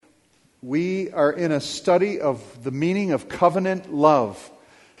We are in a study of the meaning of covenant love.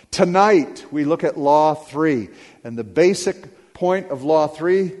 Tonight, we look at Law 3. And the basic point of Law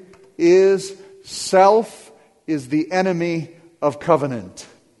 3 is self is the enemy of covenant.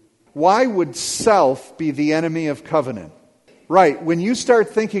 Why would self be the enemy of covenant? Right, when you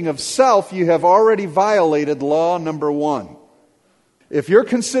start thinking of self, you have already violated law number 1. If you're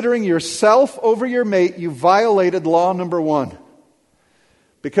considering yourself over your mate, you violated law number 1.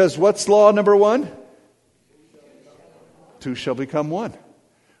 Because what's law number 1? Two shall become one.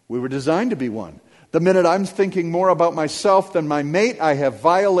 We were designed to be one. The minute I'm thinking more about myself than my mate, I have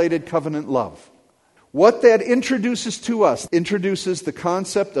violated covenant love. What that introduces to us, introduces the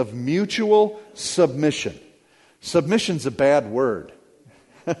concept of mutual submission. Submission's a bad word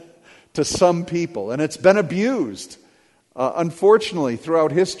to some people, and it's been abused, unfortunately,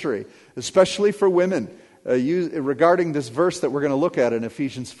 throughout history, especially for women, regarding this verse that we're going to look at in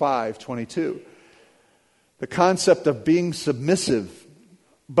Ephesians 5:22. The concept of being submissive.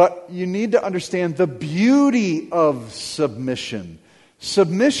 But you need to understand the beauty of submission.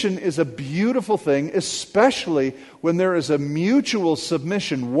 Submission is a beautiful thing, especially when there is a mutual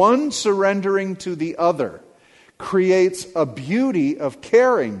submission, one surrendering to the other. Creates a beauty of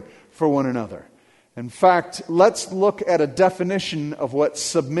caring for one another. In fact, let's look at a definition of what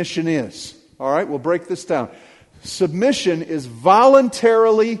submission is. All right, we'll break this down. Submission is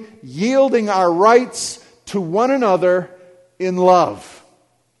voluntarily yielding our rights to one another in love.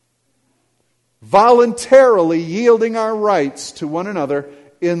 Voluntarily yielding our rights to one another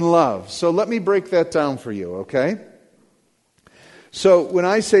in love. So let me break that down for you, okay? So when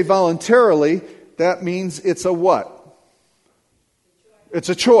I say voluntarily, that means it's a what? It's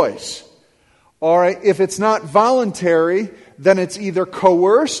a choice. All right, if it's not voluntary, then it's either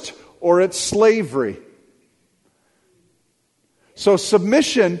coerced or it's slavery. So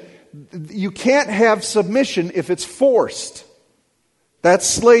submission, you can't have submission if it's forced. That's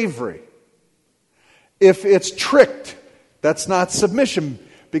slavery. If it's tricked, that's not submission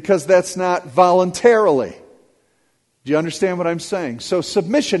because that's not voluntarily. Do you understand what I'm saying? So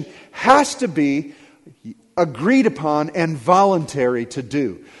submission has to be agreed upon and voluntary to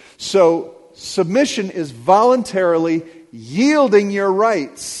do. So submission is voluntarily yielding your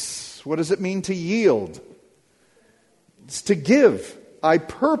rights. What does it mean to yield? It's to give. I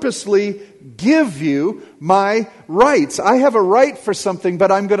purposely give you my rights. I have a right for something,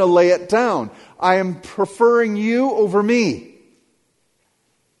 but I'm going to lay it down. I am preferring you over me.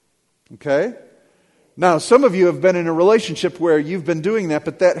 Okay? Now, some of you have been in a relationship where you've been doing that,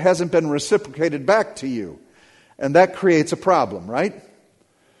 but that hasn't been reciprocated back to you. And that creates a problem, right?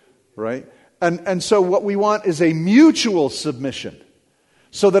 Right? And so what we want is a mutual submission.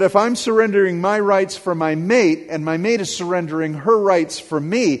 So that if I'm surrendering my rights for my mate, and my mate is surrendering her rights for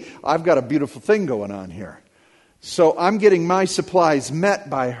me, I've got a beautiful thing going on here. So I'm getting my supplies met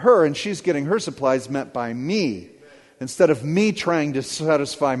by her, and she's getting her supplies met by me, instead of me trying to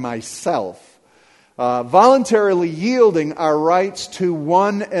satisfy myself. Voluntarily yielding our rights to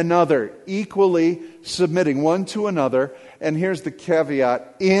one another, equally submitting one to another, and here's the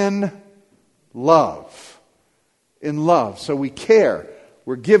caveat, in love. In love. So we care.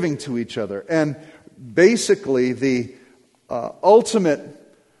 We're giving to each other. And basically the ultimate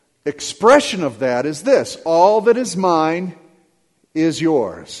expression of that is this: all that is mine is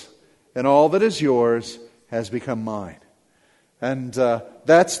yours, and all that is yours has become mine. And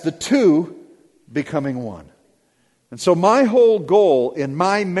that's the two becoming one. And so my whole goal in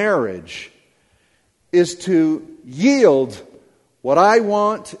my marriage is to yield what I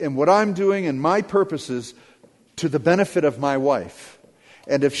want and what I'm doing and my purposes to the benefit of my wife.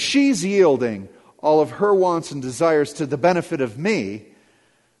 And if she's yielding all of her wants and desires to the benefit of me,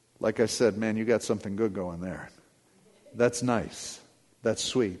 like I said, man, you got something good going there. That's nice. That's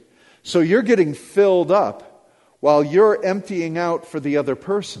sweet. So you're getting filled up while you're emptying out for the other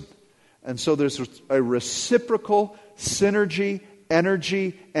person. And so there's a reciprocal synergy,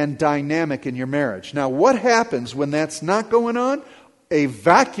 energy, and dynamic in your marriage. Now, what happens when that's not going on? A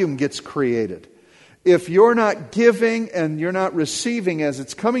vacuum gets created. If you're not giving and you're not receiving as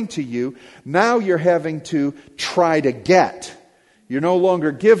it's coming to you, now you're having to try to get. You're no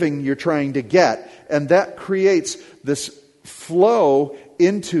longer giving, you're trying to get. And that creates this flow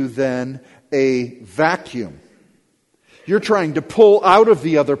into then a vacuum. You're trying to pull out of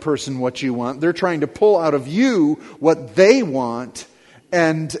the other person what you want. They're trying to pull out of you what they want.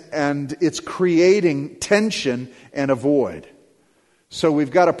 And it's creating tension and a void. So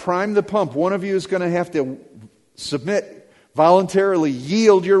we've got to prime the pump. One of you is going to have to submit Voluntarily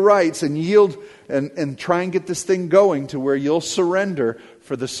yield your rights and yield and try and get this thing going to where you'll surrender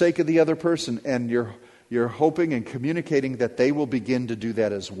for the sake of the other person. And you're hoping and communicating that they will begin to do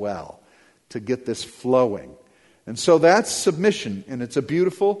that as well, to get this flowing. And so that's submission, and it's a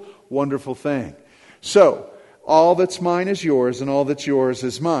beautiful, wonderful thing. So, all that's mine is yours, and all that's yours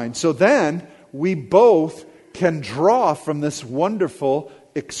is mine. So then, we both can draw from this wonderful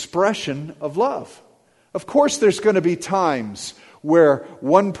expression of love. Of course, there's going to be times where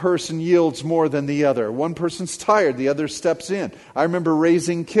one person yields more than the other. One person's tired, the other steps in. I remember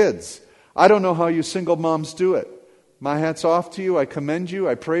raising kids. I don't know how you single moms do it. My hat's off to you. I commend you.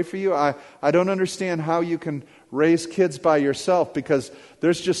 I pray for you. I don't understand how you can raise kids by yourself, because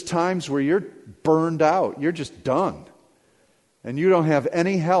there's just times where you're burned out. You're just done. And you don't have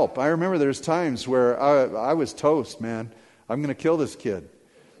any help. I remember there's times where I was toast, man. I'm going to kill this kid.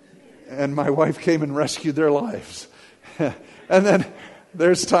 And my wife came and rescued their lives. And then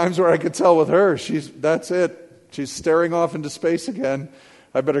there's times where I could tell with her, that's it. She's staring off into space again.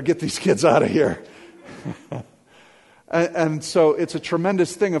 I better get these kids out of here. And so it's a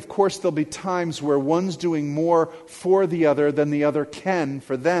tremendous thing. Of course, there'll be times where one's doing more for the other than the other can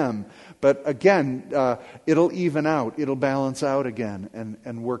for them. But again, it'll even out. It'll balance out again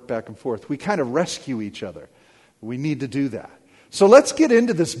and work back and forth. We kind of rescue each other. We need to do that. So let's get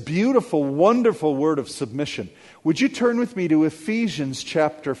into this beautiful, wonderful word of submission. Would you turn with me to Ephesians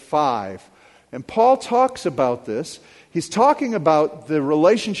chapter 5? And Paul talks about this. He's talking about the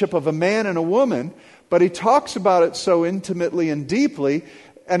relationship of a man and a woman, but he talks about it so intimately and deeply,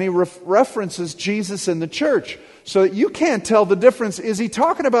 and he references Jesus and the church. So that you can't tell the difference. Is he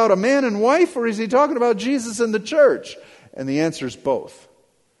talking about a man and wife, or is he talking about Jesus and the church? And the answer is both,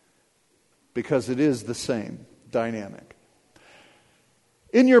 because it is the same dynamic.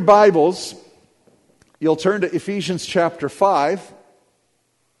 In your Bibles, you'll turn to Ephesians chapter 5,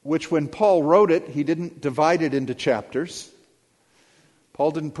 which when Paul wrote it, he didn't divide it into chapters.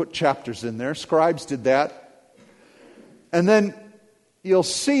 Paul didn't put chapters in there. Scribes did that. And then you'll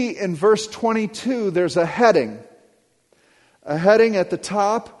see in verse 22, there's a heading. A heading at the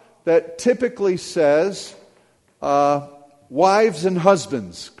top that typically says, wives and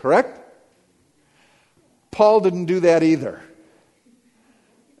husbands, correct? Paul didn't do that either.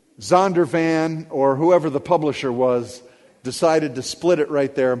 Zondervan, or whoever the publisher was, decided to split it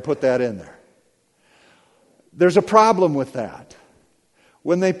right there and put that in there. There's a problem with that.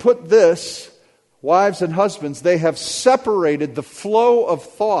 When they put this, wives and husbands, they have separated the flow of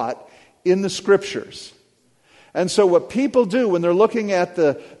thought in the Scriptures. And so what people do when they're looking at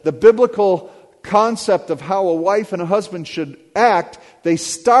the biblical concept of how a wife and a husband should act, they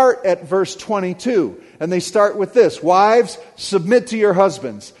start at verse 22. And they start with this: wives, submit to your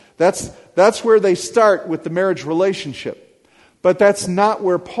husbands. That's where they start with the marriage relationship. But that's not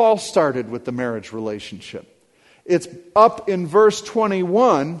where Paul started with the marriage relationship. It's up in verse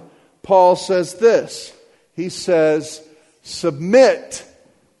 21, Paul says this. He says, submit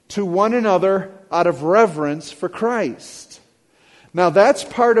to one another out of reverence for Christ. Now that's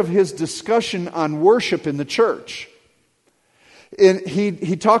part of his discussion on worship in the church.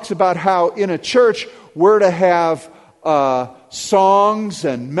 He talks about how in a church we're to have songs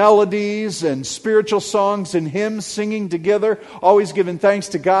and melodies and spiritual songs and hymns singing together, always giving thanks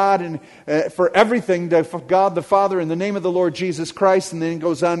to God and for everything to God the Father in the name of the Lord Jesus Christ. And then he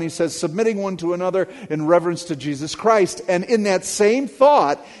goes on and he says, submitting one to another in reverence to Jesus Christ. And in that same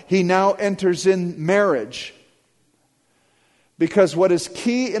thought, he now enters in marriage. Because what is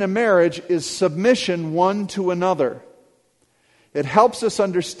key in a marriage is submission one to another. It helps us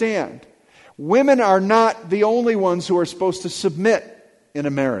understand. Women are not the only ones who are supposed to submit in a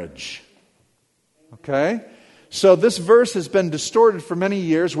marriage. Okay? So this verse has been distorted for many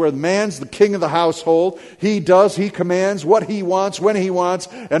years, where the man's the king of the household. He commands what he wants, when he wants.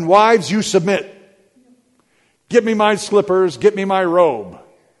 And wives, you submit. Get me my slippers, get me my robe.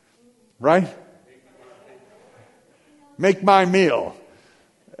 Right? Make my meal.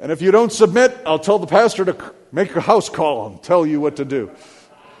 And if you don't submit, I'll tell the pastor to make a house call and tell you what to do.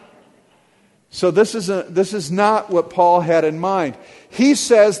 So this is not what Paul had in mind. He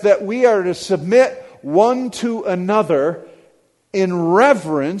says that we are to submit one to another in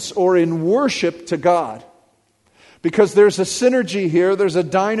reverence or in worship to God. Because there's a synergy here, there's a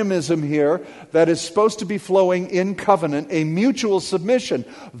dynamism here that is supposed to be flowing in covenant, a mutual submission,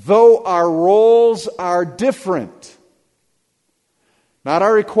 though our roles are different. Not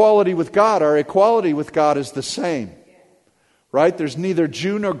our equality with God. Our equality with God is the same. Right? There's neither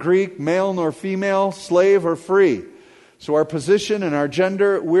Jew nor Greek, male nor female, slave or free. So our position and our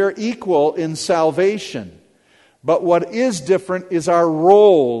gender, we're equal in salvation. But what is different is our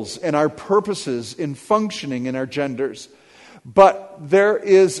roles and our purposes in functioning in our genders. But there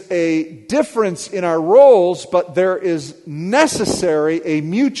is a difference in our roles, but there is necessary a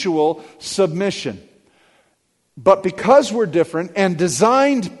mutual submission. But because we're different and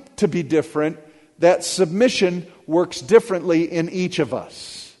designed to be different, that submission works differently in each of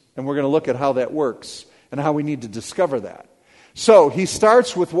us. And we're going to look at how that works and how we need to discover that. So he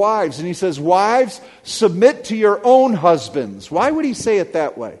starts with wives and he says, wives, submit to your own husbands. Why would he say it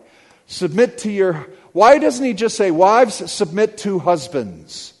that way? Why doesn't he just say, wives, submit to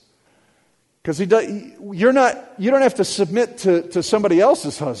husbands? Because you don't have to submit to somebody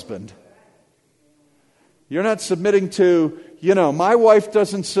else's husband. You're not submitting to, my wife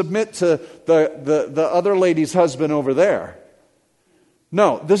doesn't submit to the other lady's husband over there.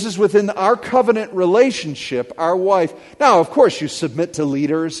 No, this is within our covenant relationship, our wife. Now, of course, you submit to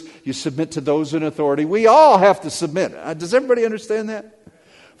leaders. You submit to those in authority. We all have to submit. Does everybody understand that?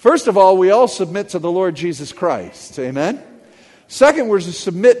 First of all, we all submit to the Lord Jesus Christ. Amen? Second, we're to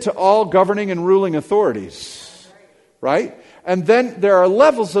submit to all governing and ruling authorities. Right? And then there are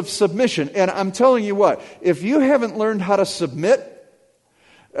levels of submission. And I'm telling you what, if you haven't learned how to submit,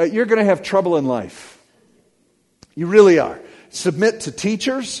 you're going to have trouble in life. You really are. Submit to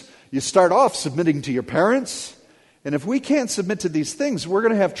teachers. You start off submitting to your parents. And if we can't submit to these things, we're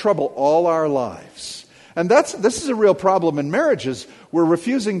going to have trouble all our lives. And this is a real problem in marriages. We're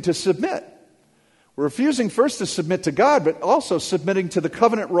refusing to submit. We're refusing first to submit to God, but also submitting to the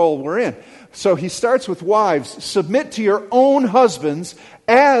covenant role we're in. So he starts with wives. Submit to your own husbands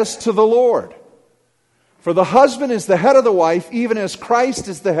as to the Lord. For the husband is the head of the wife, even as Christ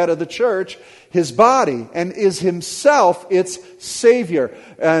is the head of the church, his body, and is himself its Savior,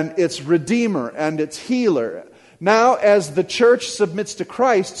 and its Redeemer, and its Healer. Now, as the church submits to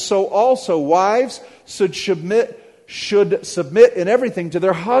Christ, so also wives should submit in everything to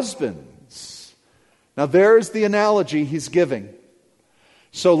their husbands. Now, there's the analogy he's giving.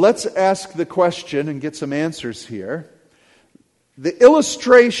 So let's ask the question and get some answers here. The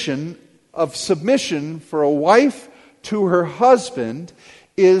illustration of submission for a wife to her husband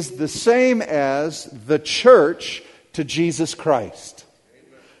is the same as the church to Jesus Christ.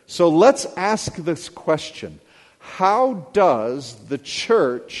 So let's ask this question. How does the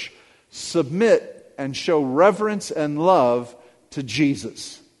church submit and show reverence and love to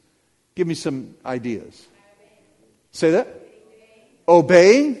Jesus? Give me some ideas. Say that?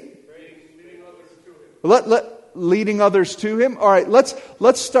 Obeying? Leading others to Him. All right,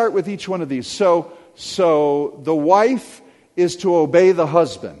 let's start with each one of these. So the wife is to obey the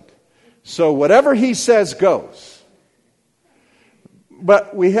husband. So whatever he says goes.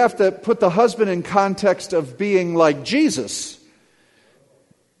 But we have to put the husband in context of being like Jesus,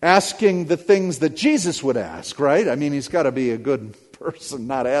 asking the things that Jesus would ask, right? I mean, he's got to be a good person,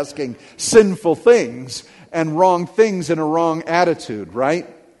 not asking sinful things and wrong things in a wrong attitude, right?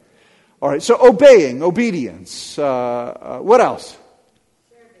 All right, so obeying, obedience. What else?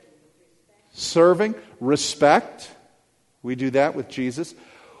 Serving, respect. We do that with Jesus.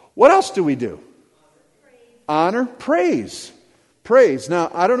 What else do we do? Honor, praise. Praise.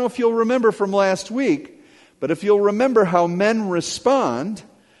 Now, I don't know if you'll remember from last week, but if you'll remember how men respond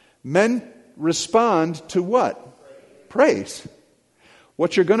to what? Praise.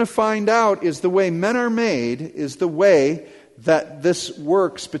 What you're going to find out is the way men are made is the way that this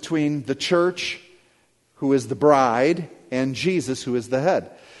works between the church, who is the bride, and Jesus, who is the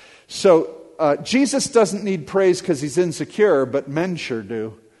head. So, Jesus doesn't need praise because he's insecure, but men sure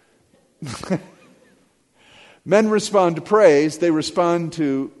do. Men respond to praise, they respond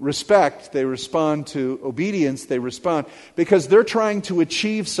to respect, they respond to obedience, they respond because they're trying to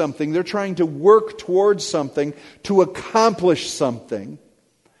achieve something, they're trying to work towards something, to accomplish something.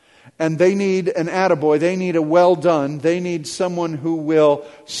 And they need an attaboy, they need a well done, they need someone who will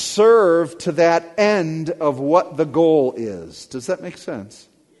serve to that end of what the goal is. Does that make sense?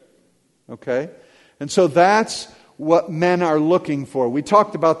 Okay? And so that's what men are looking for. We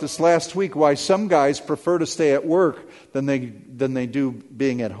talked about this last week, why some guys prefer to stay at work than they do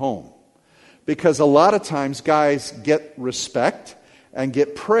being at home. Because a lot of times guys get respect and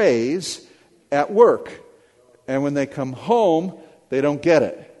get praise at work. And when they come home, they don't get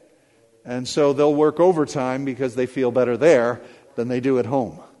it. And so they'll work overtime because they feel better there than they do at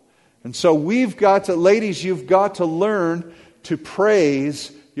home. And so ladies, you've got to learn to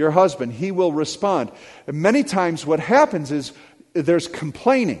praise your husband. He will respond. And many times what happens is there's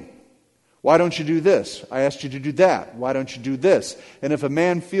complaining. Why don't you do this? I asked you to do that. Why don't you do this? And if a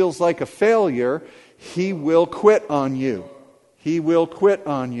man feels like a failure, he will quit on you. He will quit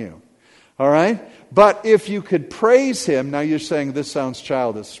on you. All right? But if you could praise Him, now you're saying this sounds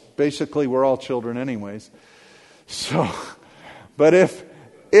childish. Basically, we're all children anyways. So, but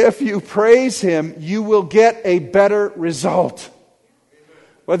if you praise Him, you will get a better result.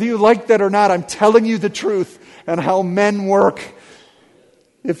 Whether you like that or not, I'm telling you the truth and how men work.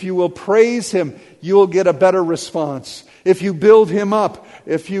 If you will praise Him, you will get a better response. If you build Him up,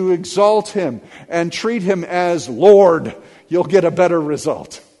 if you exalt Him and treat Him as Lord, you'll get a better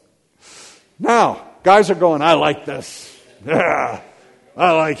result. Now, guys are going, I like this. Yeah,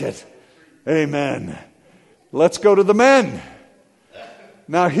 I like it. Amen. Let's go to the men.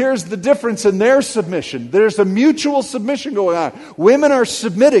 Now, here's the difference in their submission. There's a mutual submission going on. Women are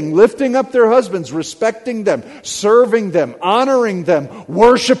submitting, lifting up their husbands, respecting them, serving them, honoring them,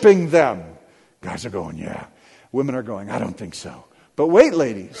 worshiping them. Guys are going, yeah. Women are going, I don't think so. But wait,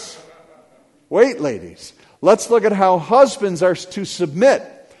 ladies. Wait, ladies. Let's look at how husbands are to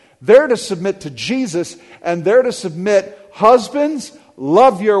submit. They're to submit to Jesus, and they're to submit, husbands,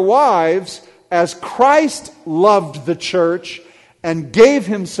 love your wives as Christ loved the church and gave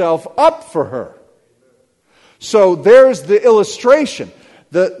Himself up for her. So there's the illustration.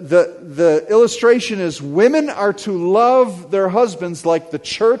 The illustration is women are to love their husbands like the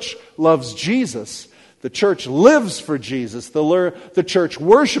church loves Jesus. The church lives for Jesus. The church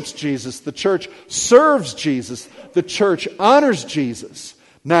worships Jesus. The church serves Jesus. The church honors Jesus.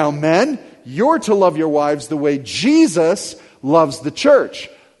 Now, men, you're to love your wives the way Jesus loves the church.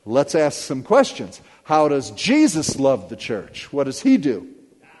 Let's ask some questions. How does Jesus love the church? What does He do?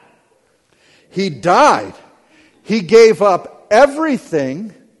 He died. He gave up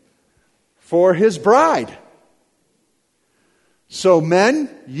everything for His bride. So men,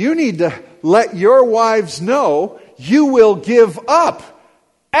 you need to let your wives know you will give up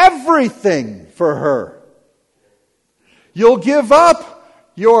everything for her. You'll give up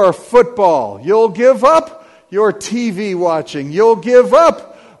your football. You'll give up your TV watching. You'll give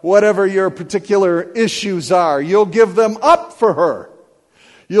up whatever your particular issues are. You'll give them up for her.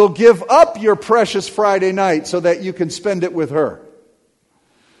 You'll give up your precious Friday night so that you can spend it with her.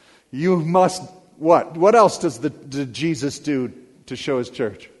 You must, what? What else did Jesus do to show His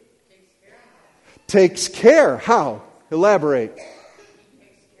church? Takes care. How? Elaborate. He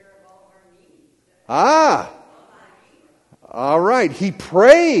takes care of all of our needs. All right. He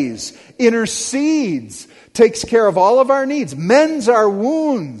prays, intercedes, takes care of all of our needs, mends our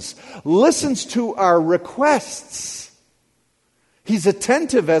wounds, listens to our requests. He's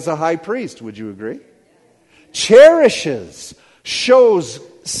attentive as a high priest, would you agree? Cherishes, shows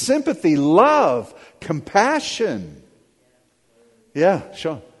sympathy, love, compassion. Yeah,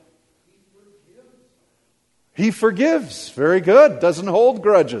 Sean. He forgives. Very good. Doesn't hold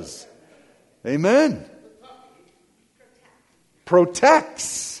grudges. Amen.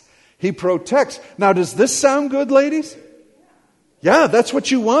 Protects. He protects. Now, does this sound good, ladies? Yeah, that's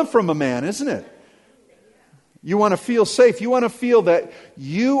what you want from a man, isn't it? You want to feel safe. You want to feel that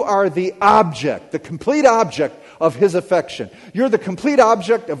you are the object, the complete object of his affection. You're the complete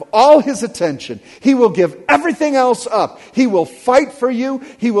object of all his attention. He will give everything else up. He will fight for you.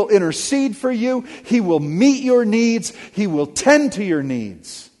 He will intercede for you. He will meet your needs. He will tend to your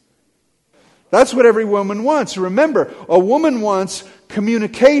needs. That's what every woman wants. Remember, a woman wants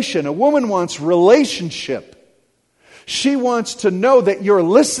communication. A woman wants relationship. She wants to know that you're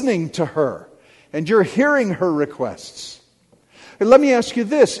listening to her and you're hearing her requests. And let me ask you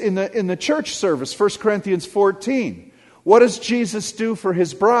this. In the church service, 1 Corinthians 14, what does Jesus do for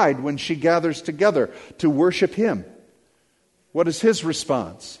His bride when she gathers together to worship Him? What is His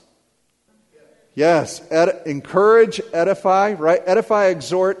response? Yes, encourage, edify, right? Edify,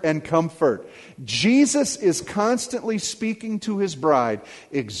 exhort, and comfort. Jesus is constantly speaking to His bride,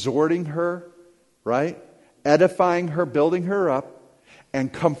 exhorting her, right? Edifying her, building her up,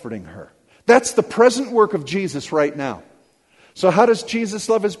 and comforting her. That's the present work of Jesus right now. So how does Jesus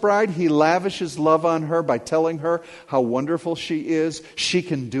love His bride? He lavishes love on her by telling her how wonderful she is. She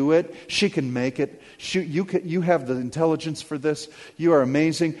can do it. She can make it. You have the intelligence for this. You are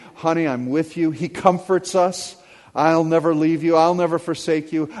amazing. Honey, I'm with you. He comforts us. I'll never leave you. I'll never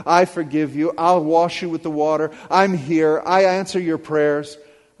forsake you. I forgive you. I'll wash you with the water. I'm here. I answer your prayers.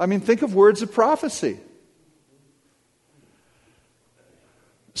 I mean, think of words of prophecy.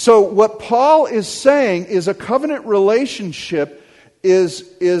 So what Paul is saying is a covenant relationship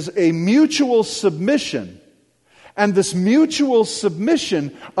is a mutual submission. And this mutual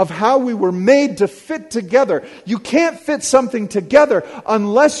submission of how we were made to fit together. You can't fit something together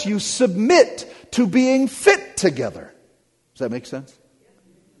unless you submit to being fit together. Does that make sense?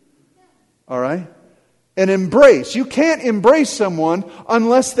 All right? An embrace. You can't embrace someone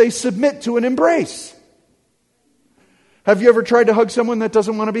unless they submit to an embrace. Have you ever tried to hug someone that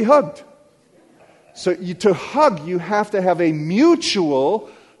doesn't want to be hugged? So to hug, you have to have a mutual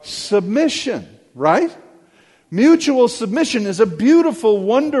submission, right? Mutual submission is a beautiful,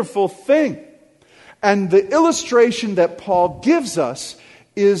 wonderful thing. And the illustration that Paul gives us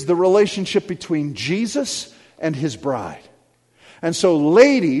is the relationship between Jesus and his bride. And so,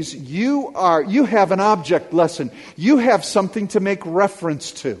 ladies, you have an object lesson. You have something to make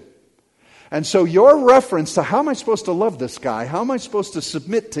reference to. And so your reference to how am I supposed to love this guy? How am I supposed to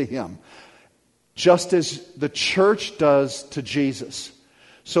submit to him? Just as the church does to Jesus.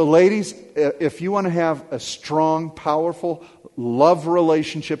 So ladies, if you want to have a strong, powerful love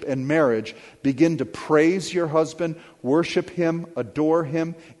relationship and marriage, begin to praise your husband, worship him, adore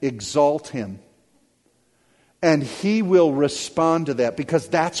him, exalt him. And he will respond to that because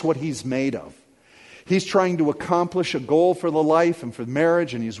that's what he's made of. He's trying to accomplish a goal for the life and for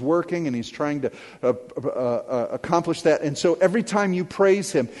marriage, and he's working and he's trying to accomplish that. And so every time you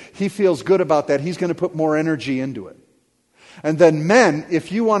praise him, he feels good about that. He's going to put more energy into it. And then men,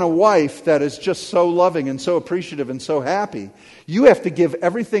 if you want a wife that is just so loving and so appreciative and so happy, you have to give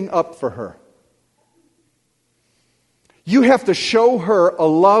everything up for her. You have to show her a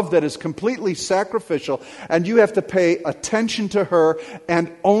love that is completely sacrificial, and you have to pay attention to her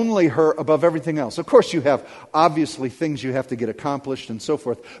and only her above everything else. Of course, you have obviously things you have to get accomplished and so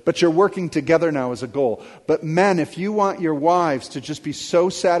forth, but you're working together now as a goal. But men, if you want your wives to just be so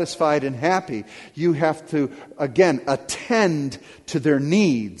satisfied and happy, you have to, again, attend to their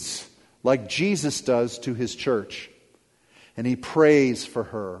needs like Jesus does to his church. And he prays for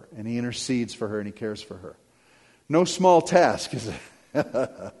her, and he intercedes for her, and he cares for her. No small task, is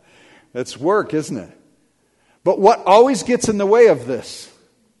it? It's work, isn't it? But what always gets in the way of this?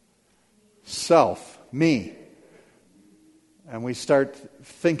 Self, me. And we start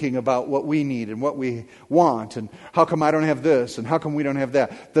thinking about what we need and what we want, and how come I don't have this, and how come we don't have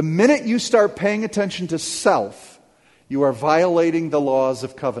that. The minute you start paying attention to self, you are violating the laws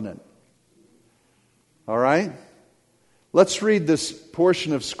of covenant. All right? Let's read this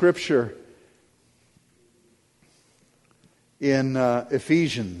portion of Scripture in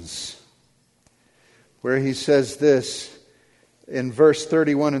Ephesians, where he says this in verse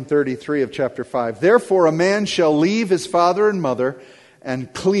 31 and 33 of chapter 5. Therefore a man shall leave his father and mother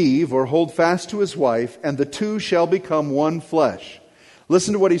and cleave or hold fast to his wife, and the two shall become one flesh.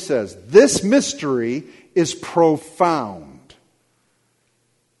 Listen to what he says. This mystery is profound.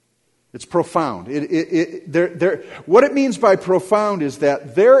 It's profound. What it means by profound is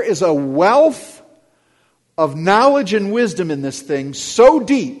that there is a wealth of knowledge and wisdom in this thing so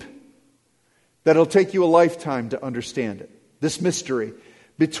deep that it'll take you a lifetime to understand it. This mystery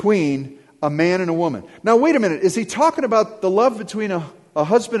between a man and a woman. Now wait a minute, is he talking about the love between a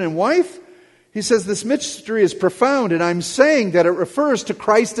husband and wife? He says this mystery is profound, and I'm saying that it refers to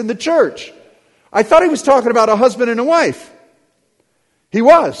Christ and the church. I thought he was talking about a husband and a wife. He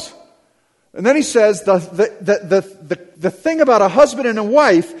was. And then he says the thing about a husband and a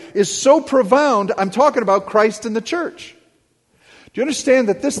wife is so profound, I'm talking about Christ and the church. Do you understand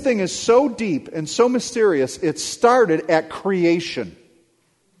that this thing is so deep and so mysterious, it started at creation.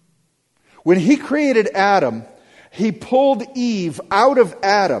 When he created Adam, he pulled Eve out of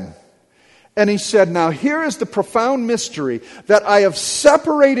Adam. And he said, now here is the profound mystery, that I have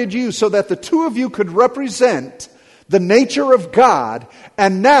separated you so that the two of you could represent the nature of God,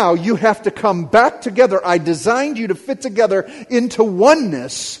 and now you have to come back together. I designed you to fit together into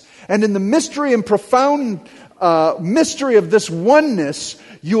oneness, and in the mystery and profound mystery of this oneness,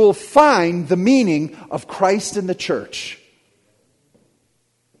 you will find the meaning of Christ in the church.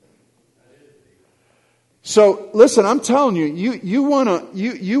 So listen, I'm telling you, you want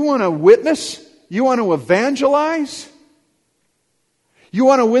to witness, you want to evangelize, you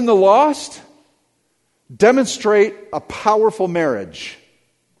want to win the lost. Demonstrate a powerful marriage.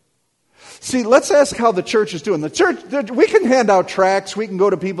 See, let's ask how the church is doing. The church, we can hand out tracts, we can go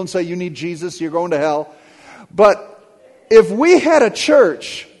to people and say, you need Jesus, you're going to hell. But if we had a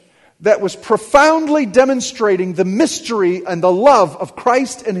church that was profoundly demonstrating the mystery and the love of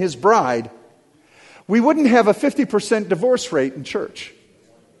Christ and his bride, we wouldn't have a 50% divorce rate in church.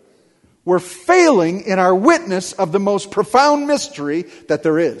 We're failing in our witness of the most profound mystery that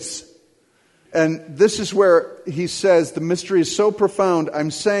there is. And this is where he says the mystery is so profound,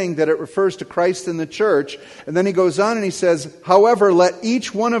 I'm saying that it refers to Christ in the church. And then he goes on and he says, however, let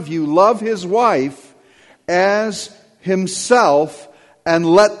each one of you love his wife as himself, and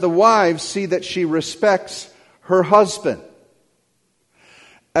let the wife see that she respects her husband.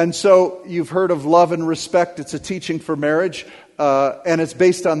 And so you've heard of love and respect. It's a teaching for marriage, and it's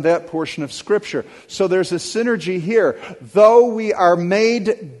based on that portion of Scripture. So there's a synergy here. Though we are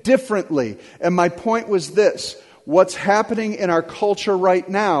made differently, and my point was this, what's happening in our culture right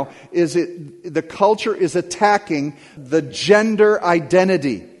now is the culture is attacking the gender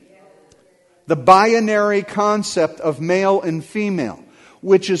identity, the binary concept of male and female,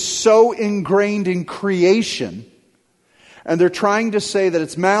 which is so ingrained in creation. And they're trying to say that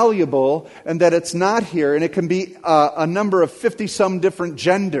it's malleable and that it's not here, and it can be a number of 50-some different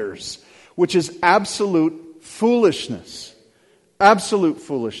genders, which is absolute foolishness. Absolute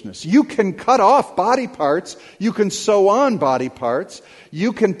foolishness. You can cut off body parts, you can sew on body parts,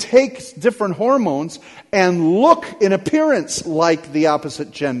 you can take different hormones and look in appearance like the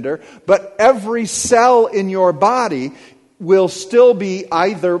opposite gender, but every cell in your body will still be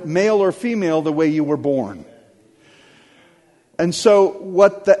either male or female the way you were born. And so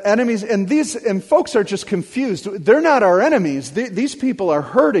what the enemies, and folks are just confused. They're not our enemies. These people are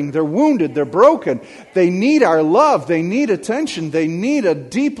hurting. They're wounded. They're broken. They need our love. They need attention. They need a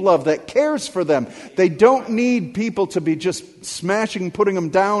deep love that cares for them. They don't need people to be just smashing, putting them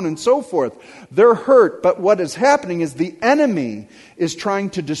down, and so forth. They're hurt. But what is happening is the enemy is trying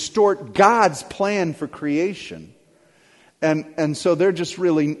to distort God's plan for creation. And so they're just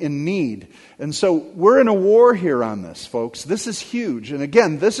really in need. And so we're in a war here on this, folks. This is huge. And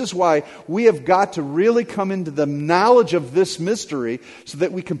again, this is why we have got to really come into the knowledge of this mystery so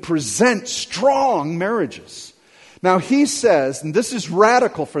that we can present strong marriages. Now he says, and this is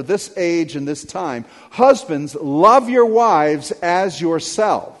radical for this age and this time, husbands, love your wives as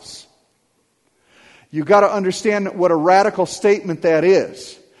yourselves. You've got to understand what a radical statement that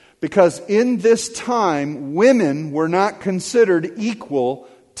is. Because in this time, women were not considered equal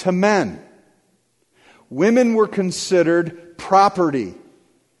to men. Women were considered property.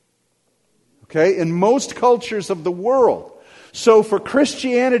 Okay? In most cultures of the world. So for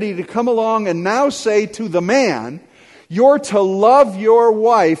Christianity to come along and now say to the man, you're to love your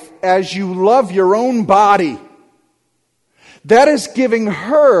wife as you love your own body. That is giving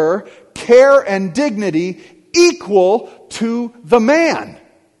her care and dignity equal to the man.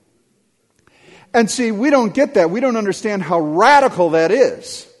 And see, we don't get that. We don't understand how radical that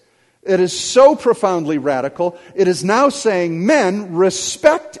is. It is so profoundly radical. It is now saying, men,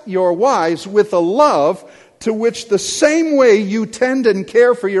 respect your wives with a love to which the same way you tend and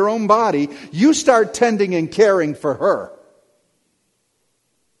care for your own body, you start tending and caring for her.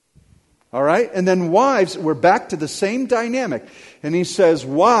 All right? And then wives, we're back to the same dynamic. And he says,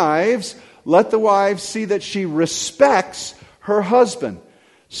 wives, let the wife see that she respects her husband.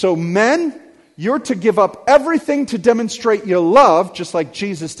 So men, you're to give up everything to demonstrate your love, just like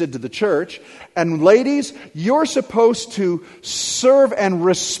Jesus did to the church. And ladies, you're supposed to serve and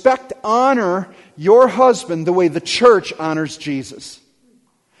respect, honor your husband the way the church honors Jesus.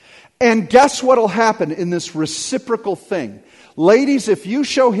 And guess what will happen in this reciprocal thing? Ladies, if you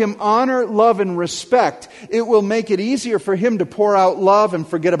show him honor, love, and respect, it will make it easier for him to pour out love and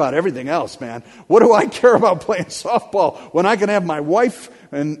forget about everything else, man. What do I care about playing softball when I can have my wife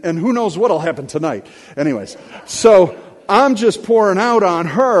and who knows what'll happen tonight? Anyways, so I'm just pouring out on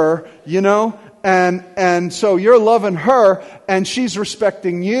her, and so you're loving her and she's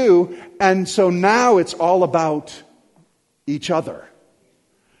respecting you, and so now it's all about each other.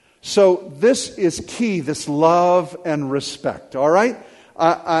 So this is key, this love and respect, all right?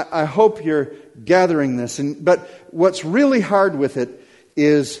 I hope you're gathering this. But what's really hard with it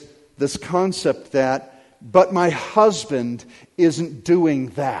is this concept that, but my husband isn't doing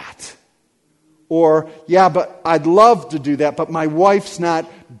that. Or, yeah, but I'd love to do that, but my wife's not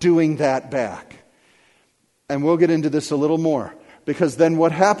doing that back. And we'll get into this a little more. Because then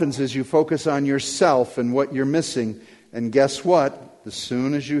what happens is you focus on yourself and what you're missing. And guess what? As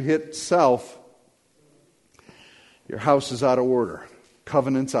soon as you hit self, your house is out of order.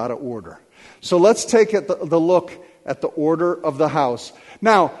 Covenant's out of order. So let's take the look at the order of the house.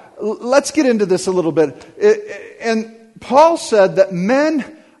 Now, let's get into this a little bit. And Paul said that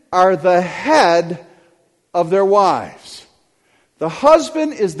men are the head of their wives. The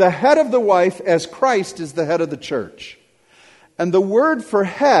husband is the head of the wife as Christ is the head of the church. And the word for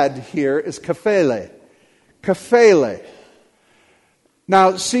head here is kephale. Kephale.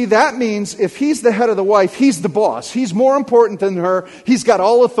 Now, see, that means if he's the head of the wife, he's the boss. He's more important than her. He's got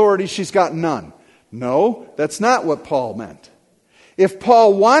all authority. She's got none. No, that's not what Paul meant. If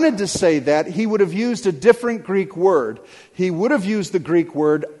Paul wanted to say that, he would have used a different Greek word. He would have used the Greek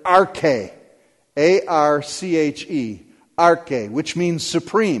word arche, A-R-C-H-E, arche, which means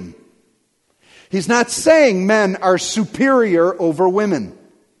supreme. He's not saying men are superior over women.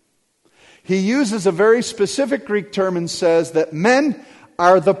 He uses a very specific Greek term and says that men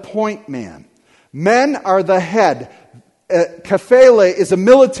are the point man. Men are the head. Kephale is a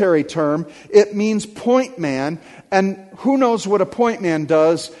military term. It means point man. And who knows what a point man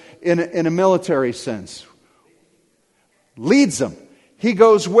does in a military sense? Leads them. He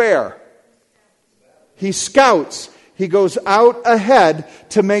goes where? He scouts. He goes out ahead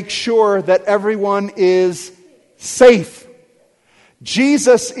to make sure that everyone is safe.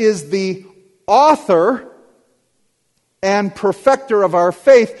 Jesus is the author and perfecter of our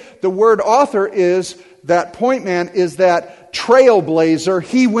faith. The word author is that point man, is that trailblazer.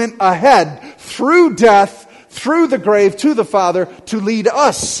 He went ahead through death, through the grave, to the Father to lead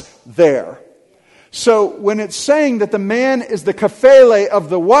us there. So when it's saying that the man is the kephale of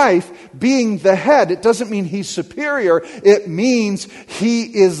the wife, being the head, it doesn't mean he's superior. It means he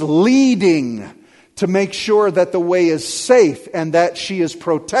is leading to make sure that the way is safe and that she is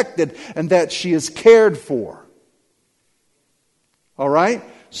protected and that she is cared for. All right?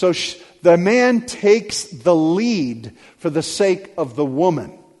 So the man takes the lead for the sake of the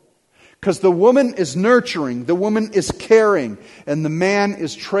woman. Because the woman is nurturing, the woman is caring, and the man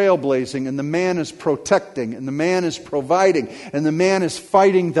is trailblazing, and the man is protecting, and the man is providing, and the man is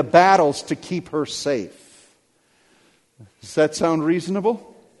fighting the battles to keep her safe. Does that sound reasonable?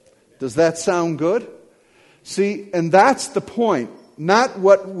 Does that sound good? See, and that's the point. Not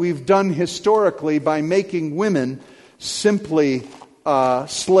what we've done historically by making women simply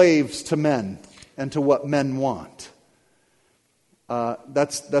slaves to men and to what men want.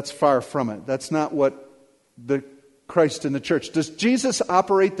 That's far from it. That's not what the Christ in the church. Does Jesus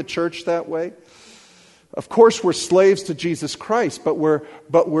operate the church that way? Of course, we're slaves to Jesus Christ, but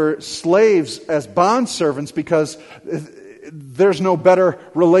we're slaves as bondservants because there's no better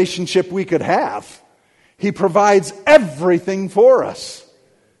relationship we could have. He provides everything for us.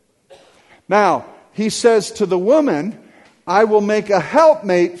 Now, he says to the woman, I will make a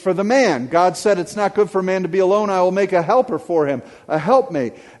helpmate for the man. God said it's not good for a man to be alone. I will make a helper for him, a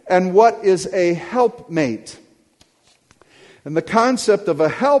helpmate. And what is a helpmate? And the concept of a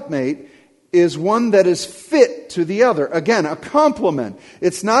helpmate is one that is fit to the other. Again, a complement.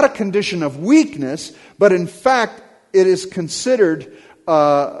 It's not a condition of weakness, but in fact, it is considered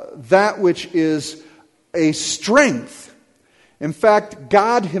that which is a strength. In fact,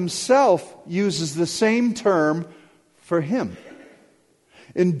 God himself uses the same term for him.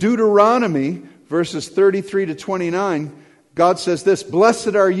 In Deuteronomy, verses 33 to 29, God says this,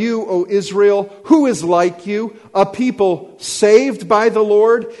 Blessed are you, O Israel, who is like you, a people saved by the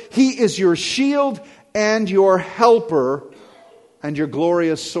Lord. He is your shield and your helper and your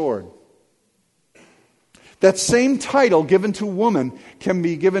glorious sword. That same title given to woman can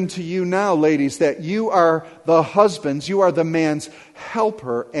be given to you now, ladies, that you are the husband's, you are the man's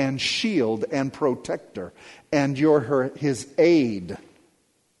helper and shield and protector, and you're his aid.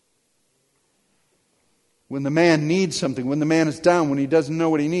 When the man needs something, when the man is down, when he doesn't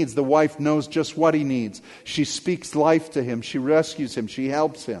know what he needs, the wife knows just what he needs. She speaks life to him, she rescues him, she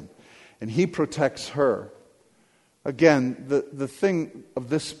helps him, and he protects her. Again, the thing of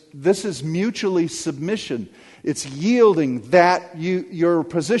this is mutually submission. It's yielding that your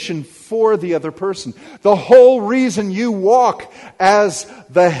position for the other person. The whole reason you walk as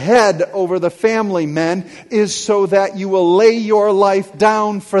the head over the family, men, is so that you will lay your life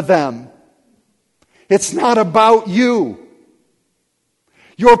down for them. It's not about you.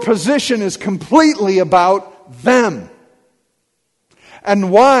 Your position is completely about them.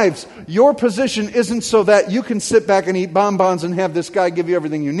 And wives, your position isn't so that you can sit back and eat bonbons and have this guy give you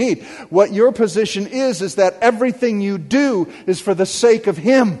everything you need. What your position is that everything you do is for the sake of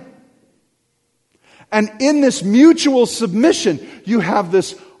him. And in this mutual submission, you have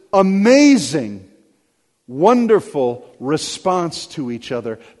this amazing, wonderful response to each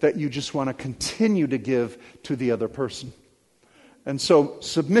other that you just want to continue to give to the other person. And so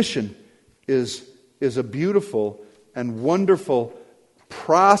submission is a beautiful and wonderful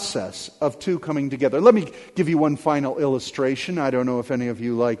process of two coming together. Let me give you one final illustration. I don't know if any of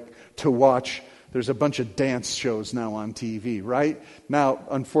you like to watch. There's a bunch of dance shows now on TV, right? Now,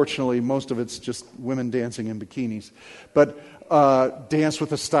 unfortunately, most of it's just women dancing in bikinis. But Dance with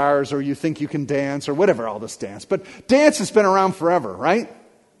the Stars, or You Think You Can Dance, or whatever, all this dance. But dance has been around forever, right?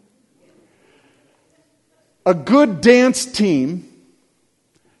 A good dance team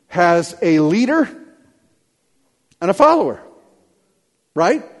has a leader and a follower.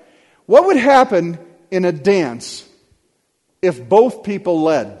 Right? What would happen in a dance if both people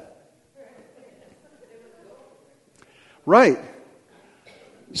led? Right.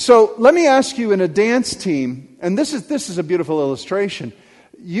 So let me ask you, in a dance team, and this is a beautiful illustration.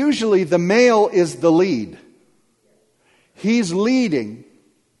 usually the male is the lead. He's leading.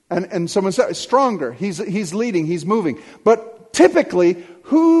 And someone says, stronger. He's leading, he's moving. But typically,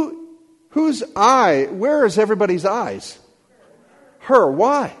 whose eye, where is everybody's eyes? Her.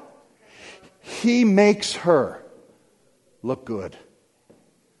 Why? He makes her look good.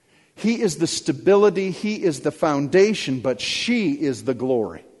 He is the stability, he is the foundation, but she is the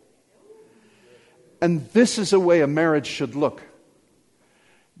glory. And this is a way a marriage should look.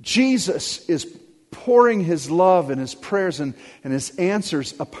 Jesus is pouring his love and his prayers and his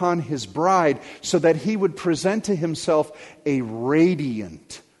answers upon his bride so that he would present to himself a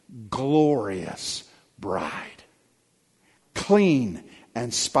radiant, glorious bride. Clean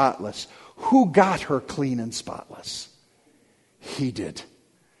and spotless. Who got her clean and spotless? He did.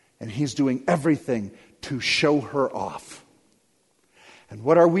 And he's doing everything to show her off. And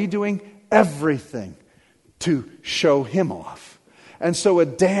what are we doing? Everything to show him off. And so a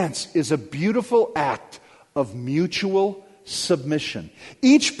dance is a beautiful act of mutual submission.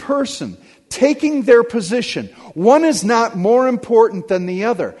 Each person taking their position. One is not more important than the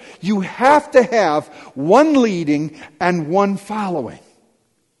other. You have to have one leading and one following.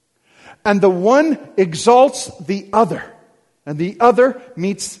 And the one exalts the other. And the other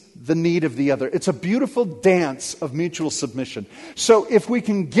meets the need of the other. It's a beautiful dance of mutual submission. So if we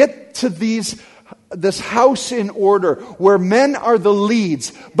can get to this house in order where men are the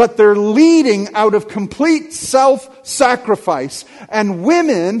leads, but they're leading out of complete self-sacrifice, and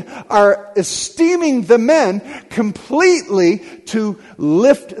women are esteeming the men completely to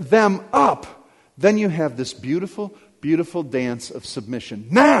lift them up, then you have this beautiful, beautiful dance of submission.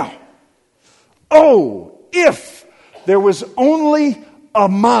 Now, if there was only a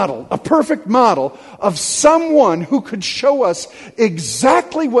model, a perfect model of someone who could show us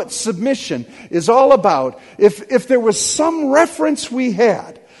exactly what submission is all about. If there was some reference we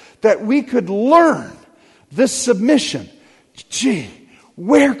had that we could learn this submission,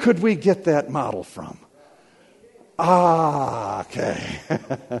 where could we get that model from? Okay.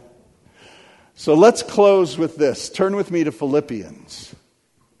 So let's close with this. Turn with me to Philippians.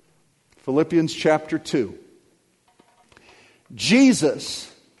 Philippians chapter 2. Jesus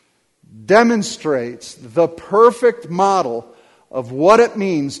demonstrates the perfect model of what it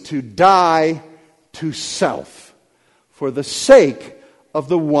means to die to self for the sake of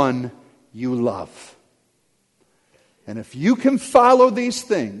the one you love. And if you can follow these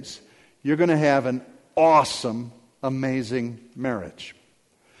things, you're going to have an awesome, amazing marriage.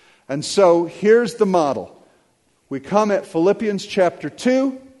 And so here's the model. We come at Philippians chapter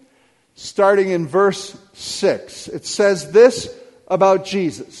 2, starting in verse 6. It says this about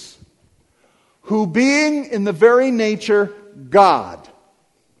Jesus, who being in the very nature God.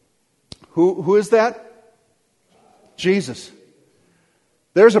 Who is that? Jesus.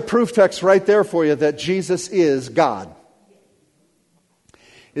 There's a proof text right there for you that Jesus is God.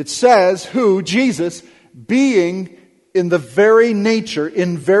 It says, who, Jesus, being in very nature,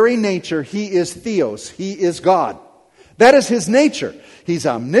 he is Theos, he is God. That is his nature. He's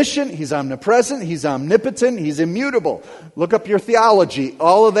omniscient, he's omnipresent, he's omnipotent, he's immutable. Look up your theology.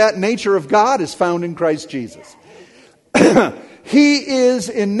 All of that nature of God is found in Christ Jesus. He is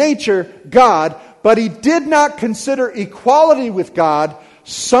in nature God, but he did not consider equality with God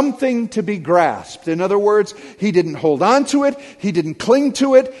something to be grasped. In other words, he didn't hold on to it, he didn't cling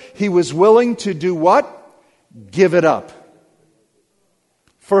to it. He was willing to do what? Give it up.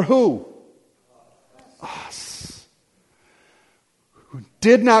 For who? Us. Who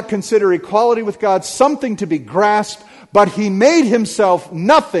did not consider equality with God something to be grasped, but he made himself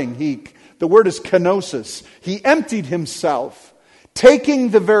nothing. The word is kenosis. He emptied himself, taking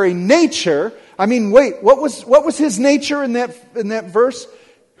the very nature. What was his nature in that verse?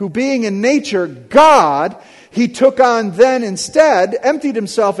 Who being in nature God, he took on then instead, emptied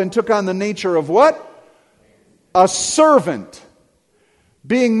himself and took on the nature of what? A servant.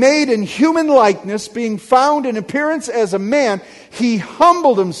 Being made in human likeness, being found in appearance as a man, he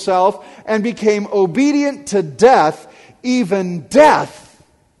humbled himself and became obedient to death, even death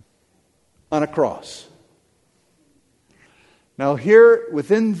on a cross. Now here,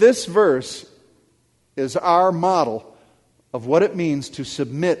 within this verse, is our model of what it means to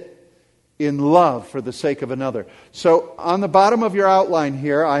submit in love for the sake of another. So on the bottom of your outline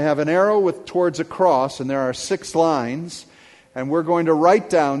here, I have an arrow towards a cross, and there are 6 lines. And we're going to write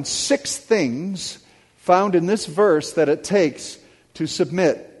down 6 things found in this verse that it takes to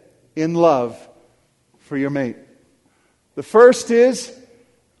submit in love for your mate. The first is,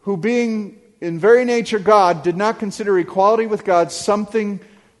 who being in very nature God, did not consider equality with God something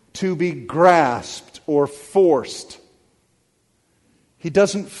to be grasped or forced. He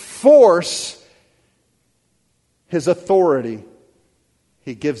doesn't force His authority.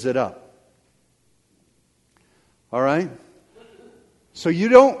 He gives it up. All right? So you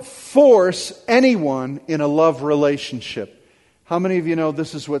don't force anyone in a love relationship. How many of you know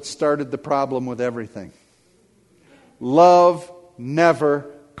this is what started the problem with everything? Love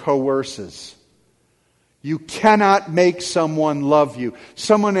never coerces. You cannot make someone love you.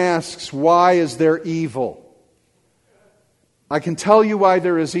 Someone asks, why is there evil? I can tell you why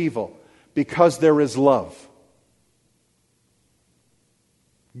there is evil. Because there is love.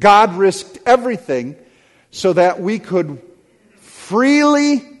 God risked everything so that we could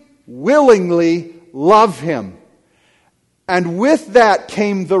freely, willingly love Him. And with that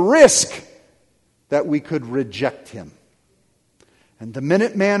came the risk that we could reject Him. And the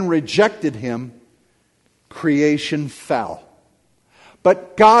minute man rejected Him, creation fell.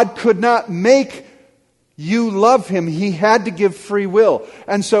 But God could not make you love Him. He had to give free will.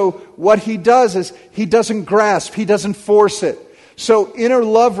 And so what He does is He doesn't grasp. He doesn't force it. So in a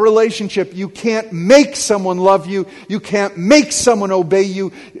love relationship, you can't make someone love you. You can't make someone obey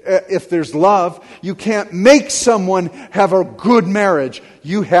you if there's love. You can't make someone have a good marriage.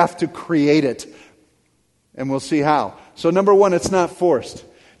 You have to create it. And we'll see how. So number one, it's not forced.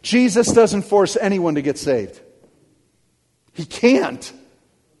 Jesus doesn't force anyone to get saved. He can't.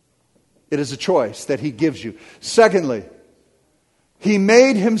 It is a choice that He gives you. Secondly, He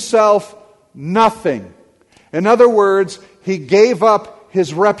made Himself nothing. In other words, He gave up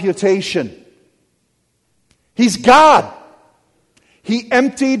His reputation. He's God. He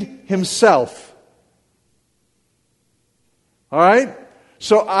emptied Himself. All right?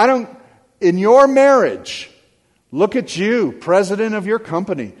 So in your marriage, look at you, president of your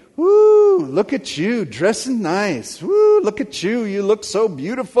company. Woo, look at you, dressing nice. Woo, look at you, you look so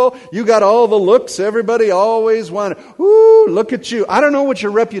beautiful. You got all the looks everybody always wanted. Woo, look at you. I don't know what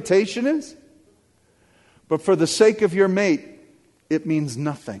your reputation is. But for the sake of your mate, it means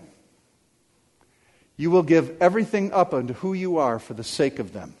nothing. You will give everything up unto who you are for the sake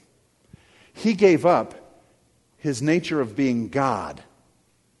of them. He gave up His nature of being God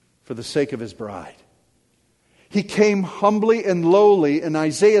for the sake of His bride. He came humbly and lowly, and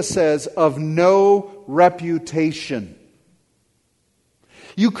Isaiah says, of no reputation.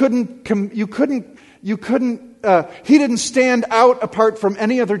 He didn't stand out apart from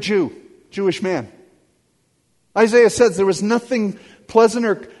any other Jewish man. Isaiah says there was nothing pleasant,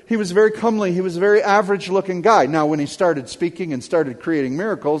 or he was very comely. He was a very average looking guy. Now when he started speaking and started creating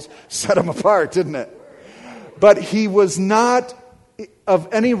miracles, set him apart, didn't it? But he was not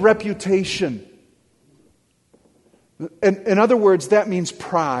of any reputation. In other words, that means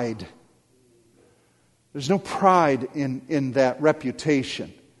pride. There's no pride in that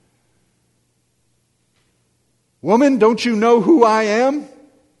reputation. Woman, don't you know who I am?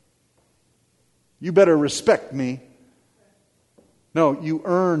 You better respect me. No, you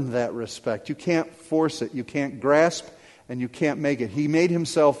earn that respect. You can't force it. You can't grasp and you can't make it. He made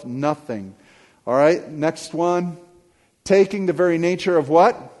Himself nothing. All right, next one. Taking the very nature of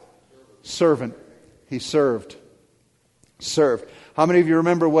what? Servant. He served. Served. How many of you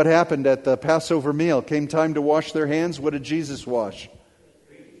remember what happened at the Passover meal? Came time to wash their hands. What did Jesus wash?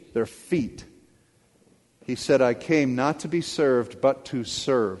 Their feet. He said, I came not to be served, but to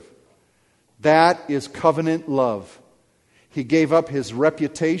serve. That is covenant love. He gave up His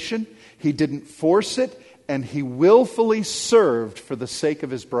reputation. He didn't force it. And He willfully served for the sake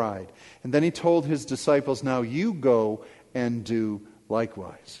of His bride. And then He told His disciples, now you go and do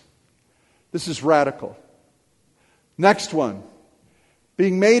likewise. This is radical. Next one.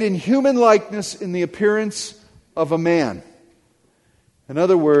 Being made in human likeness in the appearance of a man. In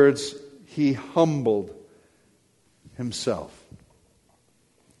other words, He humbled Himself.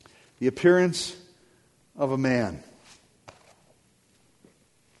 The appearance of a man.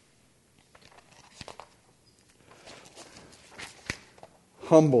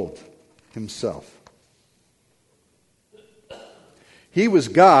 Humbled Himself. He was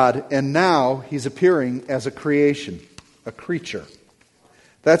God, and now He's appearing as a creation, a creature.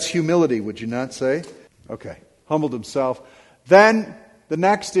 That's humility, would you not say? Okay, humbled Himself. Then the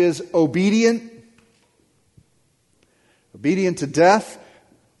next is obedient. Obedient to death.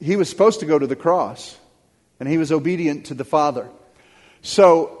 He was supposed to go to the cross, and He was obedient to the Father.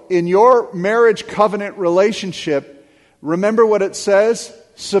 So, in your marriage covenant relationship, remember what it says?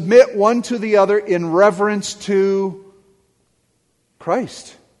 Submit one to the other in reverence to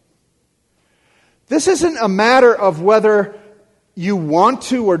Christ. This isn't a matter of whether you want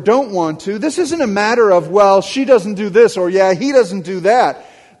to or don't want to. This isn't a matter of, well, she doesn't do this, or yeah, he doesn't do that.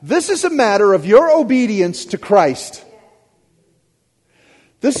 This is a matter of your obedience to Christ.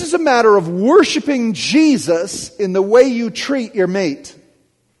 This is a matter of worshiping Jesus in the way you treat your mate.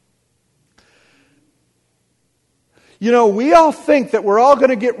 You know, we all think that we're all going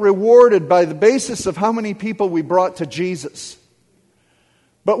to get rewarded by the basis of how many people we brought to Jesus.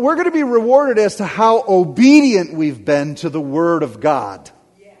 But we're going to be rewarded as to how obedient we've been to the Word of God.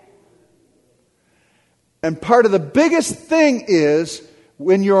 And part of the biggest thing is,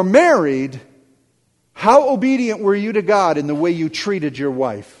 when you're married, how obedient were you to God in the way you treated your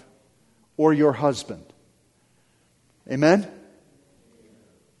wife or your husband? Amen?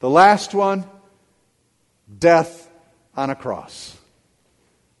 The last one, death on a cross.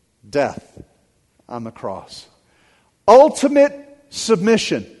 Death on the cross. Ultimate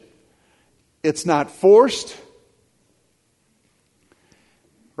submission. It's not forced.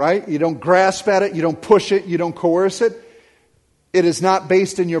 Right? You don't grasp at it. You don't push it. You don't coerce it. It is not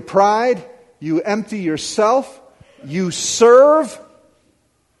based in your pride. You empty yourself. You serve.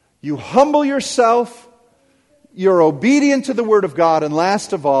 You humble yourself. You're obedient to the Word of God. And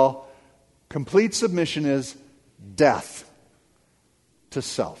last of all, complete submission is death to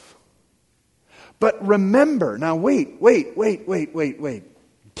self. But remember, now wait.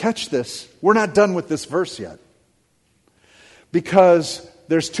 Catch this. We're not done with this verse yet. Because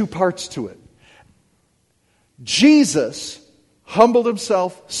there's two parts to it. Jesus humbled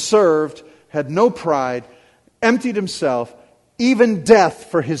himself, served, had no pride, emptied himself, even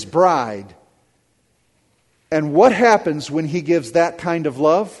death for his bride. And what happens when he gives that kind of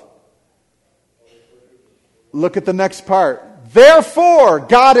love? Look at the next part. Therefore,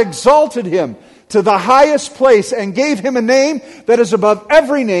 God exalted him to the highest place and gave him a name that is above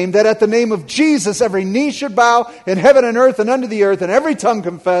every name, that at the name of Jesus every knee should bow in heaven and earth and under the earth, and every tongue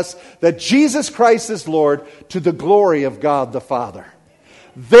confess that Jesus Christ is Lord, to the glory of God the Father.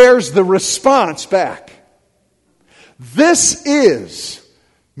 There's the response back. This is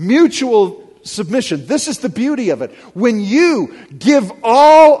mutual submission. This is the beauty of it. When you give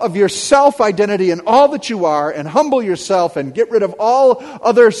all of your self-identity and all that you are, and humble yourself and get rid of all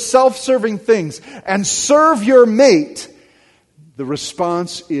other self-serving things and serve your mate, the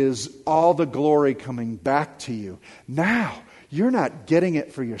response is all the glory coming back to you. Now, you're not getting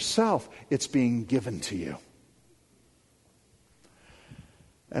it for yourself. It's being given to you.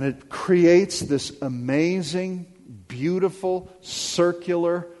 And it creates this amazing, beautiful,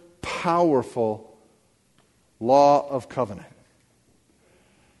 circular, powerful law of covenant.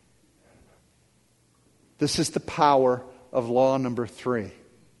 This is the power of law number 3.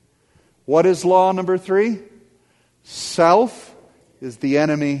 What is law number 3? Self is the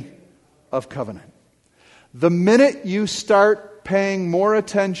enemy of covenant. The minute you start paying more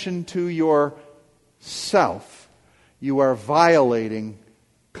attention to yourself, you are violating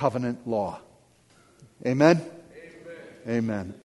covenant law. Amen? Amen. Amen.